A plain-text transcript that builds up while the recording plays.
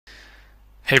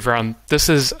Hey everyone, this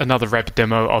is another rapid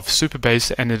demo of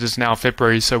Supabase, and it is now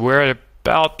February, so we're at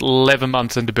about 11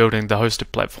 months into building the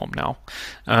hosted platform now.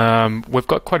 We've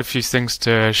got quite a few things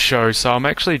to show, so I'm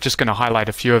actually just going to highlight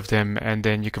a few of them, and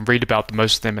then you can read about the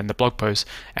most of them in the blog post.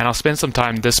 And I'll spend some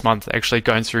time this month actually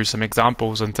going through some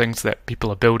examples and things that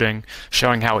people are building,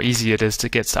 showing how easy it is to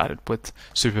get started with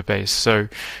Supabase. So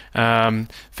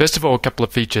first of all, a couple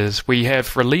of features. We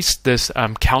have released this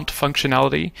count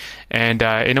functionality, and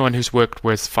anyone who's worked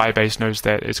with Firebase knows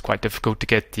that it's quite difficult to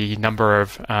get the number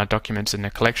of documents in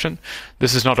a collection.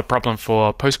 This is not a problem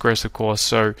for Postgres, of course.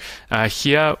 So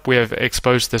here we have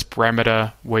exposed this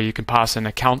parameter where you can pass in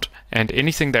a count, and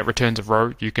anything that returns a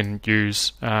row, you can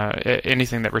use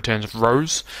anything that returns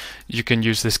rows, you can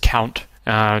use this count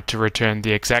to return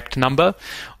the exact number.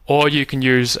 Or you can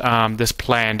use this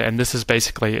planned, and this is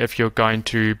basically if you're going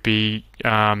to be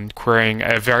querying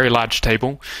a very large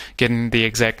table, getting the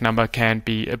exact number can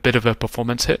be a bit of a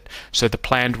performance hit. So the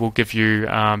planned will give you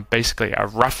basically a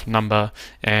rough number,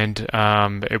 and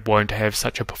it won't have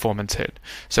such a performance hit.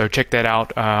 So check that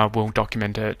out. We'll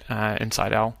document it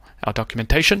inside our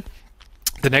documentation.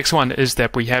 The next one is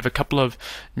that we have a couple of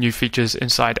new features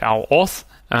inside our auth.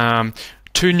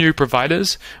 Two new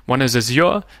providers, one is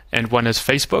Azure and one is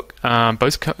Facebook,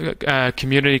 both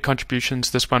community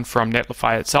contributions, this one from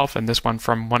Netlify itself and this one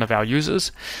from one of our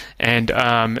users. And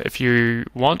if you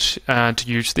want to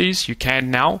use these, you can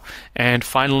now. And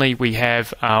finally, we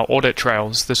have audit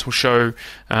trails. This will show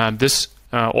this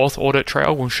auth audit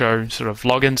trail will show sort of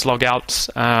logins, logouts,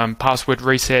 password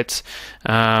resets,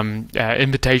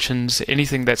 invitations,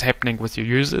 anything that's happening with your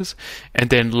users, and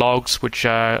then logs, which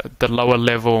are the lower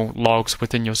level logs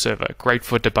within your server. Great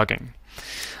for debugging.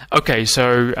 Okay,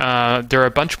 so there are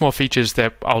a bunch more features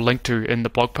that I'll link to in the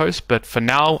blog post, but for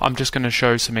now I'm just going to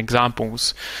show some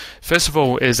examples. First of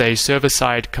all is a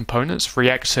server-side components,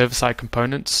 React server-side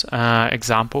components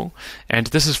example, and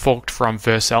this is forked from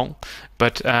Vercel,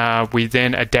 but we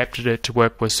then adapted it to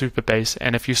work with Supabase.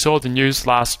 And if you saw the news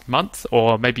last month,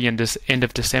 or maybe in this end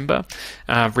of December,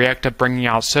 React are bringing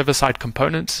out server-side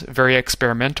components, very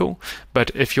experimental,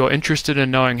 but if you're interested in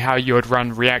knowing how you would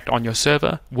run React on your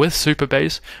server with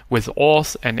Supabase, with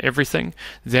auth and everything,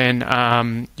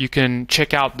 then you can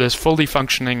check out this fully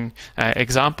functioning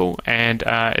example, and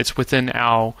it's within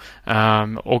our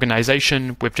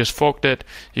organization. We've just forked it.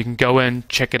 You can go in,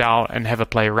 check it out, and have a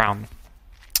play around.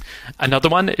 Another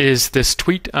one is this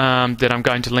tweet that I'm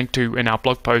going to link to in our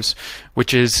blog post,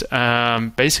 which is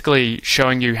basically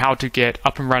showing you how to get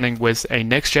up and running with a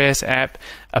Next.js app,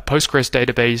 a Postgres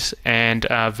database, and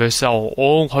Vercel,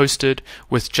 all hosted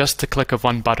with just the click of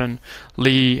one button.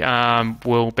 Lee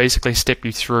will basically step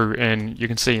you through in, you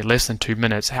can see in less than 2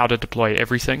 minutes, how to deploy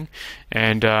everything,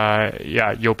 and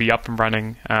yeah, you'll be up and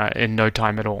running in no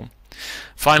time at all.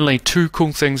 Finally, two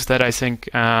cool things that I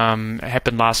think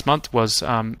happened last month was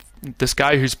this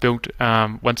guy who's built,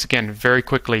 once again, very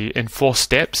quickly in 4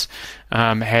 steps,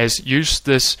 has used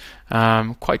this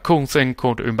quite cool thing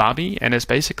called Umami, and it's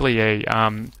basically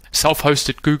a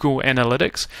self-hosted Google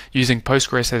Analytics using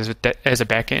Postgres as a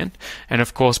backend. And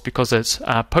of course, because it's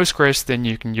Postgres, then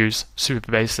you can use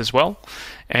Supabase as well.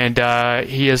 And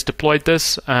he has deployed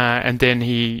this, and then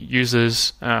he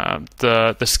uses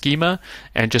the schema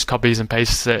and just copies and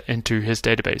pastes it into his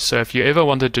database. So if you ever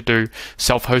wanted to do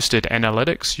self-hosted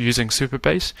analytics using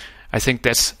Supabase, I think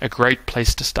that's a great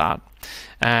place to start.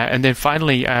 And then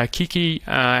finally, Kiki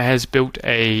has built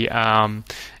a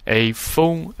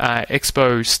full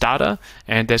Expo starter,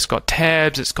 and that's got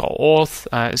tabs, it's got auth,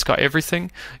 it's got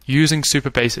everything using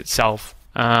Supabase itself.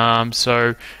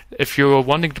 So if you're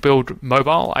wanting to build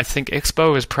mobile, I think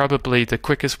Expo is probably the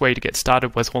quickest way to get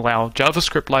started with all our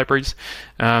JavaScript libraries.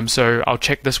 So I'll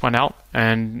check this one out,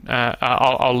 and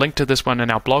I'll link to this one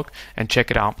in our blog and check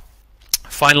it out.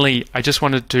 Finally, I just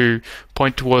wanted to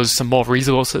point towards some more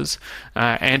resources.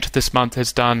 Ant this month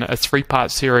has done a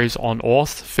 3-part series on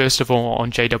auth. First of all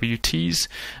on JWTs,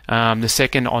 the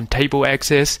second on table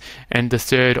access, and the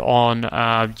third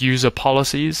on user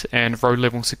policies and row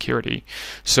level security.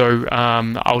 So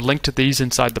I'll link to these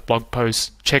inside the blog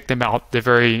post. Check them out. They're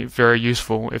very, very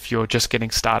useful if you're just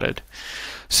getting started.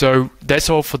 So that's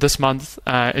all for this month.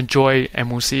 Enjoy,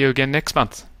 and we'll see you again next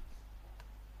month.